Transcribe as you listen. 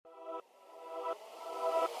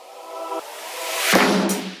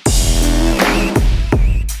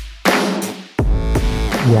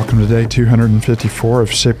Welcome to day 254 of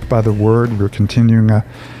Shaped by the Word. We're continuing an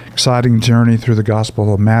exciting journey through the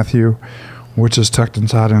Gospel of Matthew, which is tucked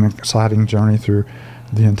inside an exciting journey through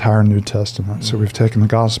the entire New Testament. So we've taken the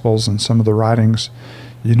Gospels and some of the writings,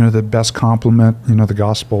 that best complement, the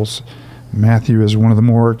Gospels. Matthew is one of the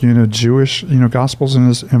more, Jewish, Gospels in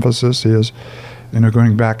his emphasis. He is,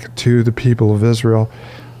 going back to the people of Israel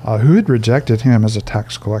who had rejected him as a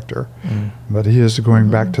tax collector. But he is going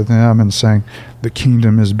back to them and saying, the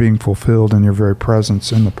kingdom is being fulfilled in your very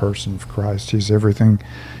presence in the person of Christ. He's everything,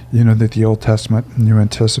 that the Old Testament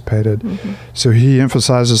anticipated. So he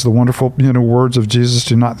emphasizes the wonderful, words of Jesus,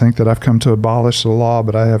 do not think that I've come to abolish the law,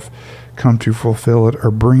 but I have come to fulfill it or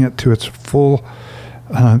bring it to its fullest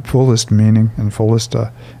meaning and fullest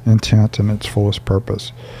intent and its fullest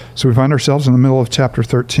purpose. So we find ourselves in the middle of chapter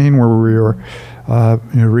 13 where we are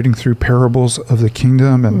reading through parables of the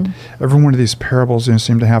kingdom, and every one of these parables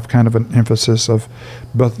seem to have kind of an emphasis of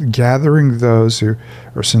both gathering those who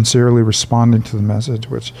are sincerely responding to the message,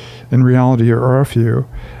 which in reality are a few,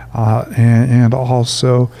 and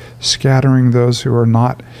also scattering those who are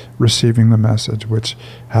not receiving the message, which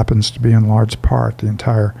happens to be in large part the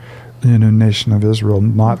entire nation of Israel,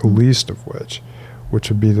 not least of which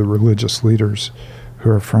would be the religious leaders who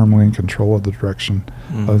are firmly in control of the direction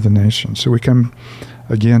of the nation. So we come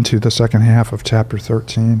again to the second half of chapter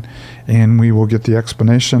 13, and we will get the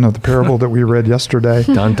explanation of the parable that we read yesterday.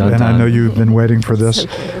 Dun, dun, and dun. I know you've been waiting for this,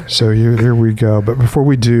 so here we go. But before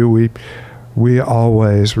we do, we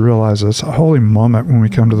always realize it's a holy moment when we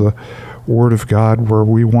come to the Word of God where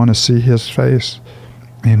we want to see His face,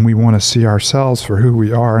 and we want to see ourselves for who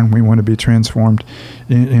we are, and we want to be transformed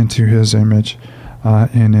into His image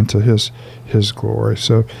and into His glory.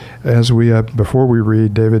 So as we, before we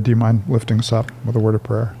read, David, do you mind lifting us up with a word of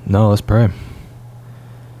prayer? No, let's pray.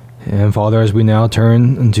 And Father, as we now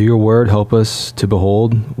turn into your word, help us to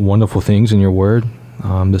behold wonderful things in your word.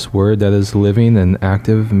 This word that is living and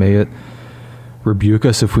active, may it rebuke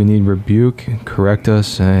us if we need rebuke, correct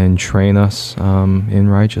us and train us in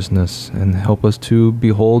righteousness, and help us to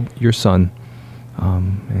behold your Son.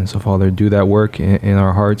 And so, Father, do that work in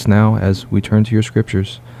our hearts now as we turn to your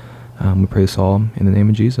scriptures. We pray this all in the name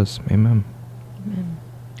of Jesus. Amen. Amen.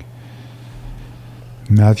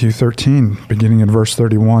 Matthew 13, beginning in verse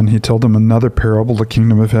 31, he told them another parable. The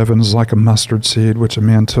kingdom of heaven is like a mustard seed, which a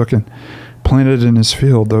man took and planted in his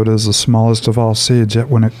field. Though it is the smallest of all seeds, yet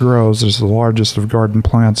when it grows, it is the largest of garden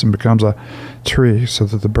plants and becomes a tree, so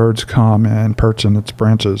that the birds come and perch in its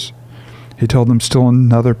branches. He told them still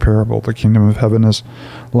another parable. The kingdom of heaven is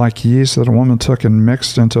like yeast that a woman took and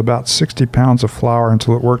mixed into about 60 pounds of flour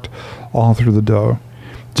until it worked all through the dough.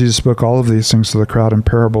 Jesus spoke all of these things to the crowd in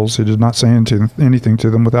parables. He did not say anything to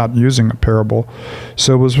them without using a parable.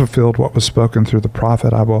 So was fulfilled what was spoken through the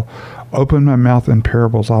prophet. I will open my mouth in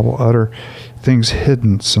parables. I will utter things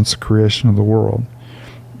hidden since the creation of the world.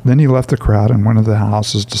 Then he left the crowd and went into the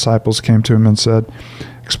house. His disciples came to him and said,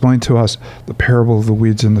 explain to us the parable of the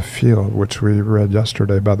weeds in the field, which we read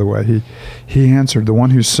yesterday, by the way. He answered, the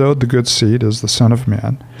one who sowed the good seed is the Son of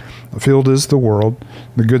Man. The field is the world.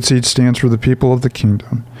 The good seed stands for the people of the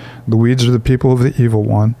kingdom. The weeds are the people of the evil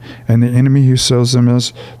one, and the enemy who sows them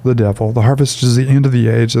is the devil. The harvest is the end of the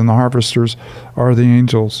age, and the harvesters are the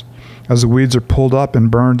angels. As the weeds are pulled up and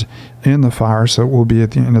burned in the fire, so it will be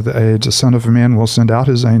at the end of the age. The Son of Man will send out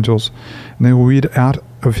his angels, and they will weed out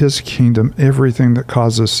of his kingdom everything that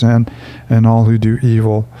causes sin and all who do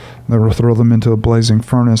evil. They will throw them into a blazing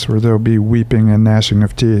furnace where there will be weeping and gnashing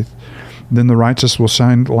of teeth. Then the righteous will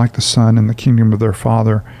shine like the sun in the kingdom of their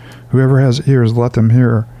Father. Whoever has ears, let them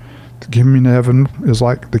hear. The kingdom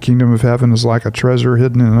of heaven is like a treasure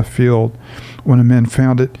hidden in a field. When a man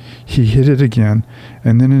found it, he hid it again,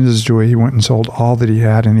 and then in his joy he went and sold all that he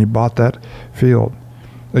had, and he bought that field.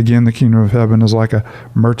 Again, the kingdom of heaven is like a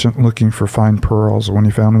merchant looking for fine pearls. When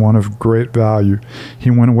he found one of great value, he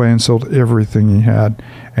went away and sold everything he had,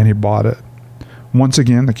 and he bought it. Once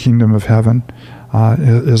again, the kingdom of heaven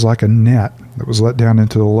is like a net that was let down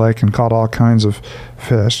into the lake and caught all kinds of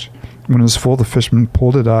fish. When it was full, the fishermen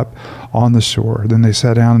pulled it up on the shore. Then they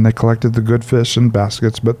sat down and they collected the good fish in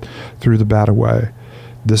baskets, but threw the bad away.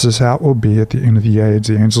 This is how it will be at the end of the age.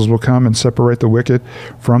 The angels will come and separate the wicked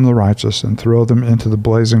from the righteous and throw them into the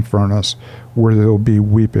blazing furnace, where there will be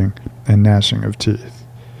weeping and gnashing of teeth.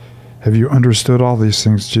 Have you understood all these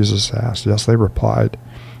things? Jesus asked. Yes, they replied.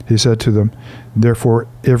 He said to them, therefore,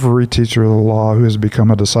 every teacher of the law who has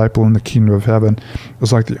become a disciple in the kingdom of heaven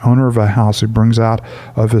is like the owner of a house who brings out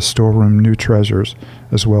of his storeroom new treasures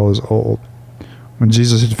as well as old. When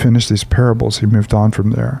Jesus had finished these parables, he moved on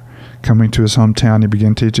from there. Coming to his hometown, he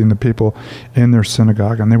began teaching the people in their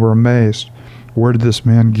synagogue, and they were amazed Where did this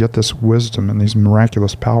man get this wisdom and these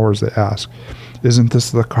miraculous powers, they ask. Isn't this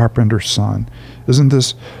the carpenter's son? Isn't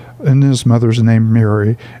this in his mother's name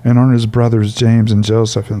Mary? And aren't his brothers James and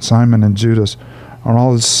Joseph and Simon and Judas? Are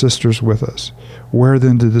all his sisters with us? Where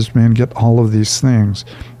then did this man get all of these things?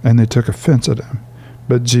 And they took offense at him.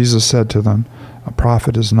 But Jesus said to them, a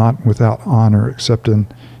prophet is not without honor except in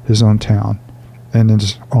his own town and in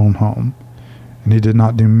his own home. And he did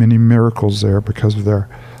not do many miracles there because of their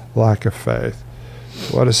lack of faith.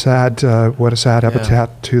 What a sad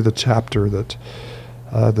epitaph to the chapter, that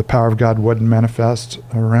the power of God wouldn't manifest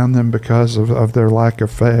around them because of their lack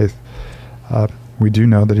of faith. We do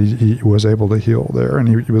know that he was able to heal there,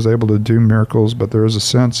 and he was able to do miracles, but there is a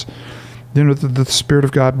sense, that the Spirit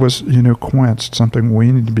of God was, quenched, something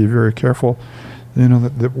we need to be very careful,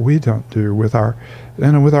 that we don't do with our,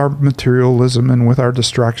 with our materialism and with our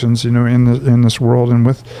distractions, in this world, and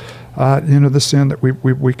with, the sin that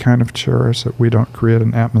we kind of cherish, that we don't create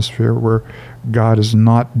an atmosphere where God is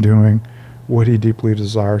not doing what he deeply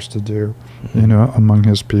desires to do, among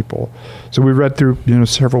his people. So we read through,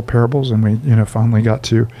 several parables, and we, finally got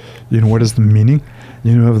to, what is the meaning,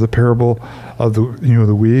 of the parable of the,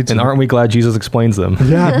 the weeds. And aren't we glad Jesus explains them?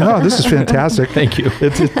 Yeah, no, this is fantastic. Thank you.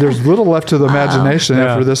 There's little left to the imagination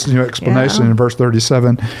after this, explanation in verse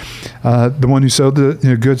 37. The one who sowed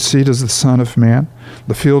the good seed is the Son of Man.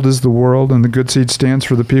 The field is the world, and the good seed stands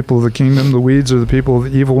for the people of the kingdom. The weeds are the people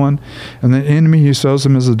of the evil one, and the enemy who sows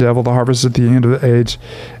them is the devil. The harvest at the end of the age,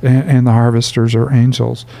 and the harvesters are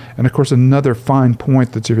angels. And of course, another fine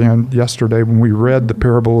point that you had yesterday when we read the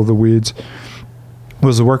parable of the weeds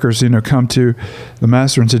was the workers, come to the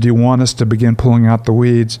master and said, do you want us to begin pulling out the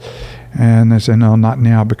weeds? And they said, no, not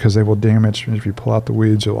now, because they will damage. If you pull out the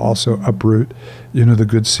weeds, you'll also uproot, the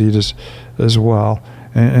good seed as well.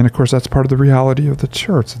 And of course, that's part of the reality of the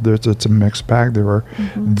church. It's a mixed bag. There are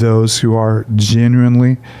those who are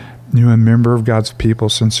genuinely, a member of God's people,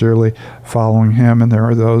 sincerely following him. And there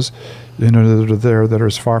are those, that are there that are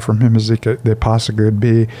as far from him as they possibly could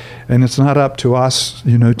be. And it's not up to us,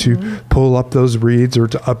 to pull up those reeds or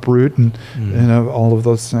to uproot and, all of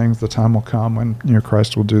those things. The time will come when,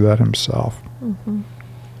 Christ will do that himself.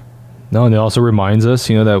 No, and it also reminds us,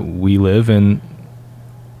 that we live in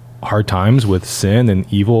hard times with sin and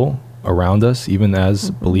evil around us, even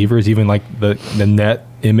as believers, even like the net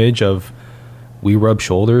image of we rub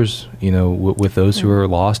shoulders, with those who are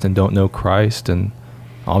lost and don't know Christ. And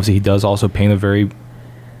obviously he does also paint a very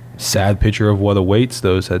sad picture of what awaits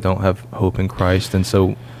those that don't have hope in Christ. And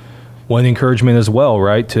so one encouragement as well,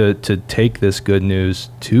 right, to take this good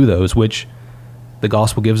news to those, which the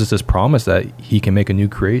gospel gives us this promise that he can make a new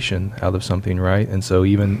creation out of something, right? And so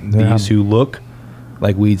even these who look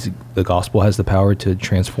like weeds, the gospel has the power to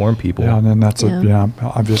transform people. Yeah, and that's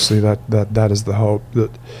obviously that is the hope, that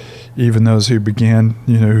even those who began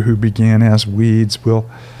as weeds will,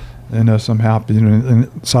 somehow, and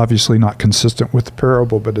it's obviously not consistent with the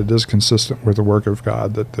parable, but it is consistent with the work of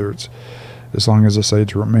God, that there's, as long as this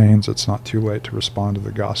age remains, it's not too late to respond to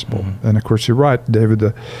the gospel. And of course, you're right,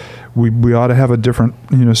 David, we ought to have a different,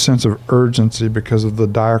 sense of urgency because of the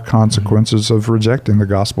dire consequences of rejecting the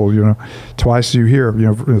gospel. Twice you hear,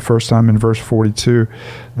 the first time in verse 42,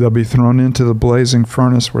 they'll be thrown into the blazing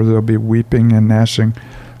furnace where there'll be weeping and gnashing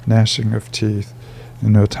of teeth.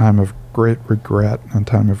 A time of great regret, and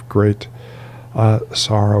time of great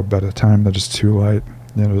sorrow, but a time that is too late,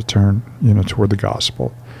 to turn, toward the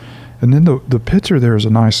gospel. And then the picture there is a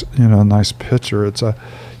nice picture. It's a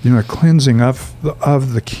cleansing of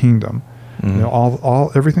the kingdom.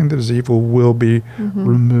 All everything that is evil will be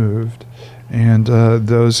removed, and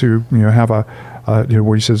those who have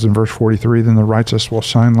where he says in verse 43, then the righteous will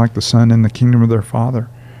shine like the sun in the kingdom of their Father.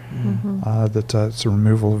 That it's a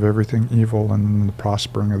removal of everything evil and the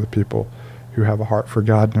prospering of the people who have a heart for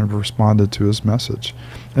God and have responded to his message.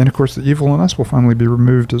 And of course, the evil in us will finally be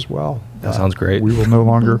removed as well. That sounds great. We will no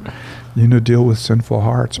longer, deal with sinful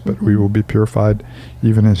hearts, but we will be purified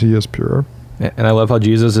even as he is pure. And I love how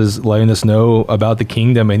Jesus is letting us know about the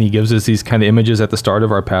kingdom, and he gives us these kind of images at the start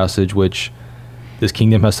of our passage, which this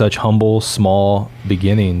kingdom has such humble, small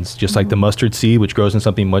beginnings, just like the mustard seed, which grows in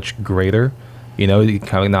something much greater.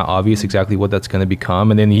 Kind of not obvious exactly what that's going to become.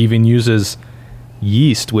 And then he even uses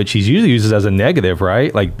yeast, which he usually uses as a negative,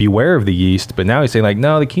 right? Like, beware of the yeast. But now he's saying, like,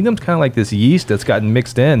 no, the kingdom's kind of like this yeast that's gotten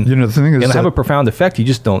mixed in. The thing is, it'll have a profound effect. You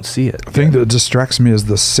just don't see it. The thing that distracts me is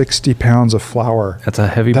the 60 pounds of flour. That's a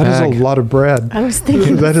heavy bag. That is a lot of bread. I was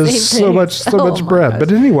thinking that is so much bread.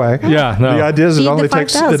 But anyway, yeah, no. The idea is it only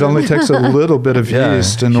takes a little bit of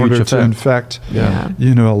yeast in order to infect,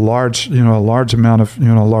 a large amount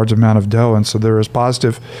of dough. And so there is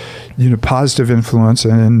positive influence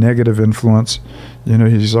and negative influence.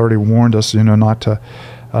 He's already warned us, not to,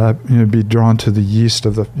 be drawn to the yeast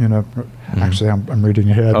of the, Actually, I'm reading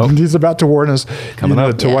ahead. Oh. He's about to warn us,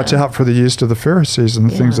 to watch out for the yeast of the Pharisees and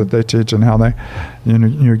the things that they teach and how they,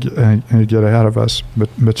 get ahead of us.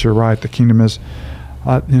 But you're right. The kingdom is,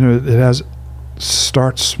 it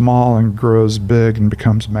starts small and grows big and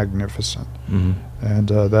becomes magnificent. Mm-hmm. And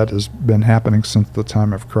that has been happening since the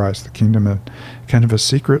time of Christ. The kingdom, in kind of a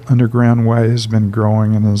secret underground way, has been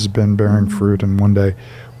growing and has been bearing fruit. And one day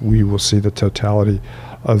we will see the totality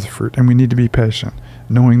of the fruit. And we need to be patient,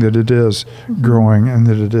 knowing that it is growing and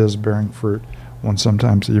that it is bearing fruit, when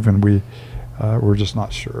sometimes even we're just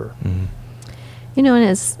not sure. Mm-hmm. And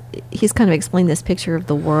as he's kind of explained this picture of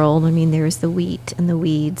the world, there's the wheat and the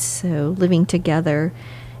weeds, so living together.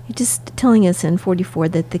 He's just telling us in 44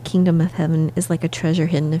 that the kingdom of heaven is like a treasure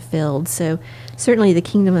hidden in a field. So certainly the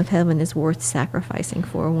kingdom of heaven is worth sacrificing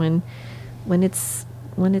for when it's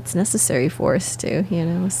necessary for us to,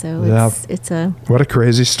 So it's a... What a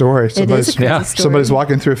crazy story. Somebody's story. Somebody's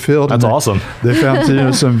walking through a field. That's awesome. They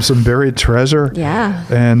found, some buried treasure. Yeah.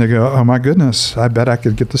 And they go, oh my goodness, I bet I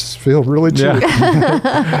could get this field really cheap.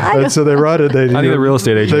 Yeah. And so they run it. I need a real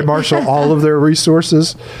estate agent. They marshal all of their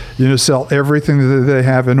resources, sell everything that they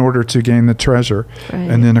have in order to gain the treasure.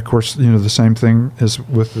 Right. And then, of course, the same thing is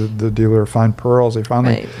with the dealer of fine pearls. He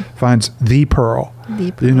finally finds the pearl.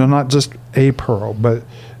 Not just a pearl, but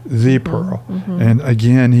the pearl. Mm-hmm. And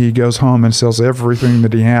again, he goes home and sells everything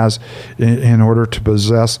that he has in order to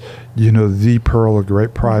possess, the pearl of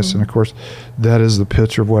great price. Mm-hmm. And of course, that is the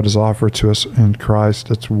picture of what is offered to us in Christ.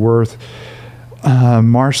 It's worth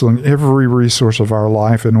marshaling every resource of our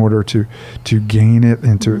life in order to gain it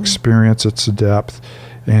and to experience its depth.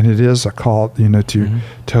 And it is a call, to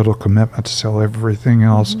total commitment to sell everything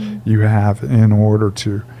else you have in order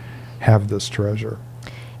to have this treasure.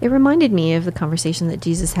 It reminded me of the conversation that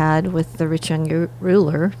Jesus had with the rich young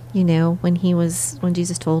ruler, when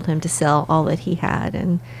Jesus told him to sell all that he had,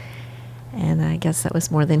 and I guess that was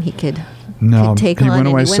more than he could take on. He went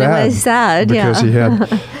away sad because he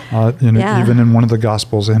had, even in one of the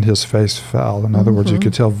Gospels, and his face fell. In other words, you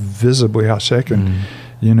could tell visibly how shaken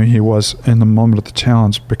he was in the moment of the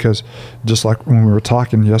challenge, because just like when we were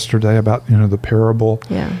talking yesterday about, the parable,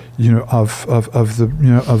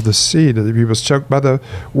 of the seed, he was choked by the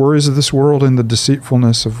worries of this world and the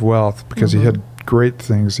deceitfulness of wealth, because he had great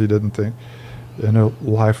things. He didn't think,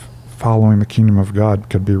 life following the kingdom of God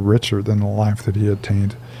could be richer than the life that he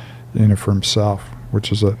attained, for himself,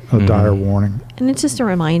 which is a dire warning. And it's just a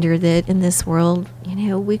reminder that in this world,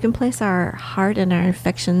 we can place our heart and our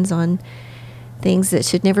affections on things that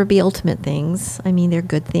should never be ultimate things. They're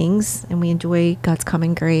good things, and we enjoy God's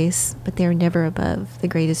common grace, but they're never above the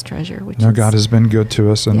greatest treasure. God has been good to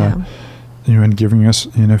us, and in giving us,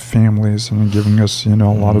 families, and in giving us, a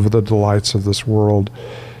lot of the delights of this world,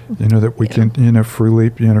 that we can,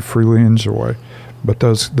 freely enjoy. But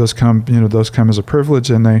those come as a privilege,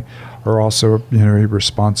 and they are also, a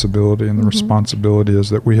responsibility. And the responsibility is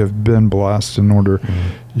that we have been blessed in order,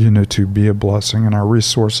 to be a blessing. And our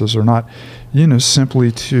resources are not,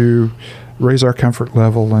 simply to raise our comfort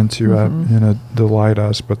level and to, delight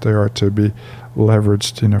us, but they are to be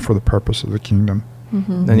leveraged, for the purpose of the kingdom.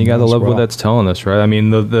 Mm-hmm. And you got to love what that's telling us, right?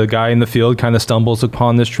 The guy in the field kind of stumbles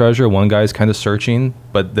upon this treasure. One guy's kind of searching,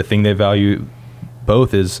 but the thing they value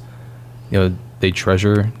both is, they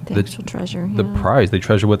treasure the actual treasure, the prize. They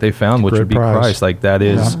treasure what they found, which would be Christ. Like that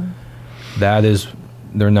is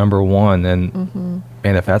their number one. And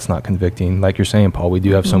man, if that's not convicting, like you're saying, Paul, we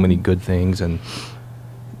do have so many good things and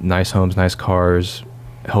nice homes, nice cars,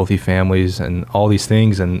 healthy families, and all these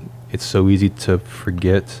things, and it's so easy to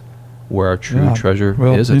forget where our true treasure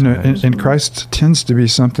is. And Christ tends to be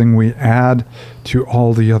something we add to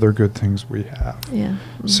all the other good things we have. Yeah.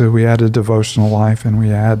 Mm-hmm. So we add a devotional life, and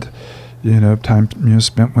we add, time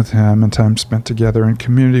spent with Him, and time spent together in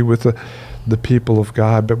community with the people of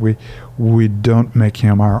God. But we don't make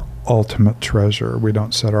Him our ultimate treasure. We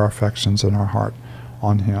don't set our affections and our heart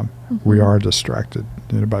on Him. Mm-hmm. We are distracted,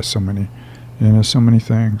 by so many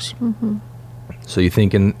things. Mm-hmm. So you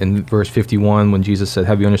think in verse 51, when Jesus said,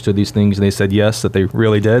 "Have you understood these things?" and they said yes, that they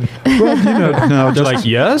really did? Well, no, They're just like,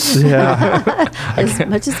 yes? yeah, As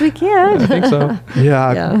much as we can. I think so.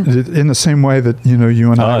 yeah. In the same way that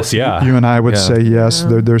you and Us, yeah. you and I would Yeah. say yes.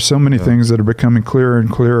 Yeah. There's so many things that are becoming clearer and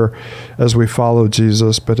clearer as we follow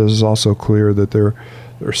Jesus, but it is also clear that there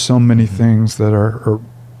are so many things that are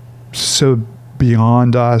so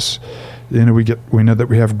beyond us. We know that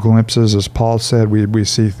we have glimpses, as Paul said, we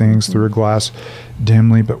see things through a glass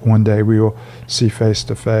dimly, but one day we will see face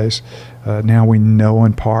to face. Now we know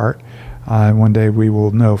in part, and one day we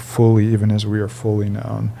will know fully, even as we are fully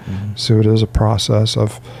known. Mhm. So it is a process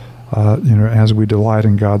of, as we delight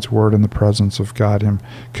in God's word in the presence of God, Him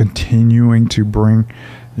continuing to bring,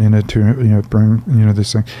 bring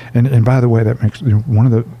these things. And by the way, that makes one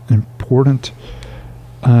of the important,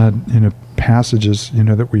 passages,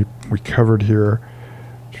 that we covered here.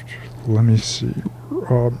 Let me see.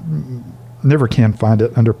 Never can find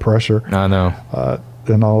it under pressure. I know.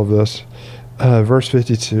 In all of this. Verse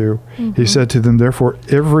 52, he said to them, "Therefore,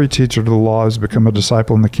 every teacher of the law has become a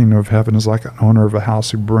disciple in the kingdom of heaven is like an owner of a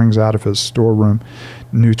house who brings out of his storeroom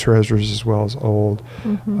new treasures as well as old."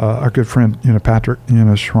 Our good friend, Patrick,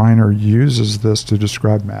 Schreiner uses this to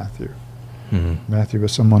describe Matthew. Matthew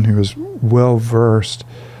was someone who was well versed.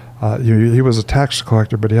 He was a tax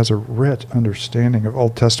collector, but he has a rich understanding of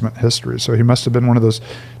Old Testament history. So he must have been one of those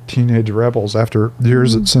teenage rebels after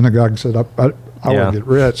years at synagogue said, I want to get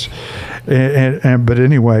rich. But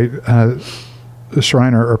anyway,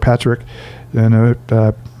 Schreiner or Patrick,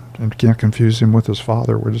 and can't confuse him with his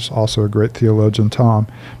father, which is also a great theologian, Tom.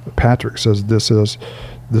 But Patrick says this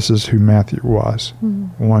is who Matthew was,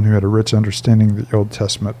 one who had a rich understanding of the Old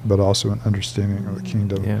Testament, but also an understanding of the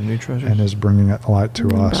kingdom. Yeah, new treasures. And is bringing that light to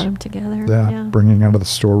us. Brought them together. Yeah, bringing out of the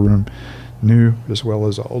storeroom new as well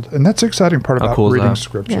as old. And that's the exciting part How about cool is reading that?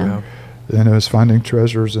 Scripture. Yeah. Is finding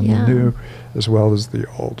treasures in the new as well as the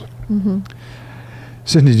old.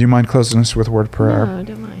 Cindy, do you mind closing us with a word of prayer? No, I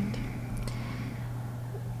don't mind.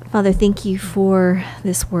 Father, thank you for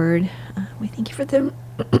this word. We thank you for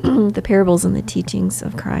the parables and the teachings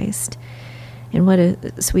of Christ. And what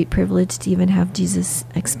a sweet privilege to even have Jesus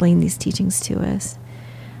explain these teachings to us.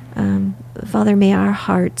 Father, may our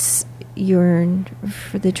hearts yearn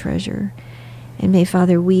for the treasure. And may,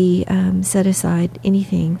 Father, we set aside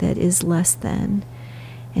anything that is less than.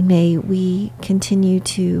 And may we continue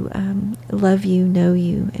to love you, know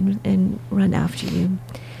you, and run after you.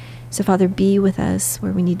 So, Father, be with us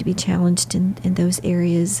where we need to be challenged in those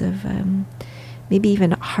areas of maybe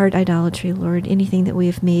even heart idolatry, Lord, anything that we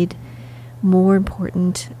have made more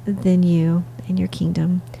important than you and your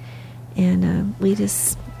kingdom. And lead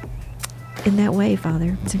us in that way,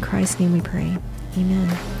 Father. It's in Christ's name we pray.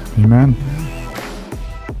 Amen. Amen.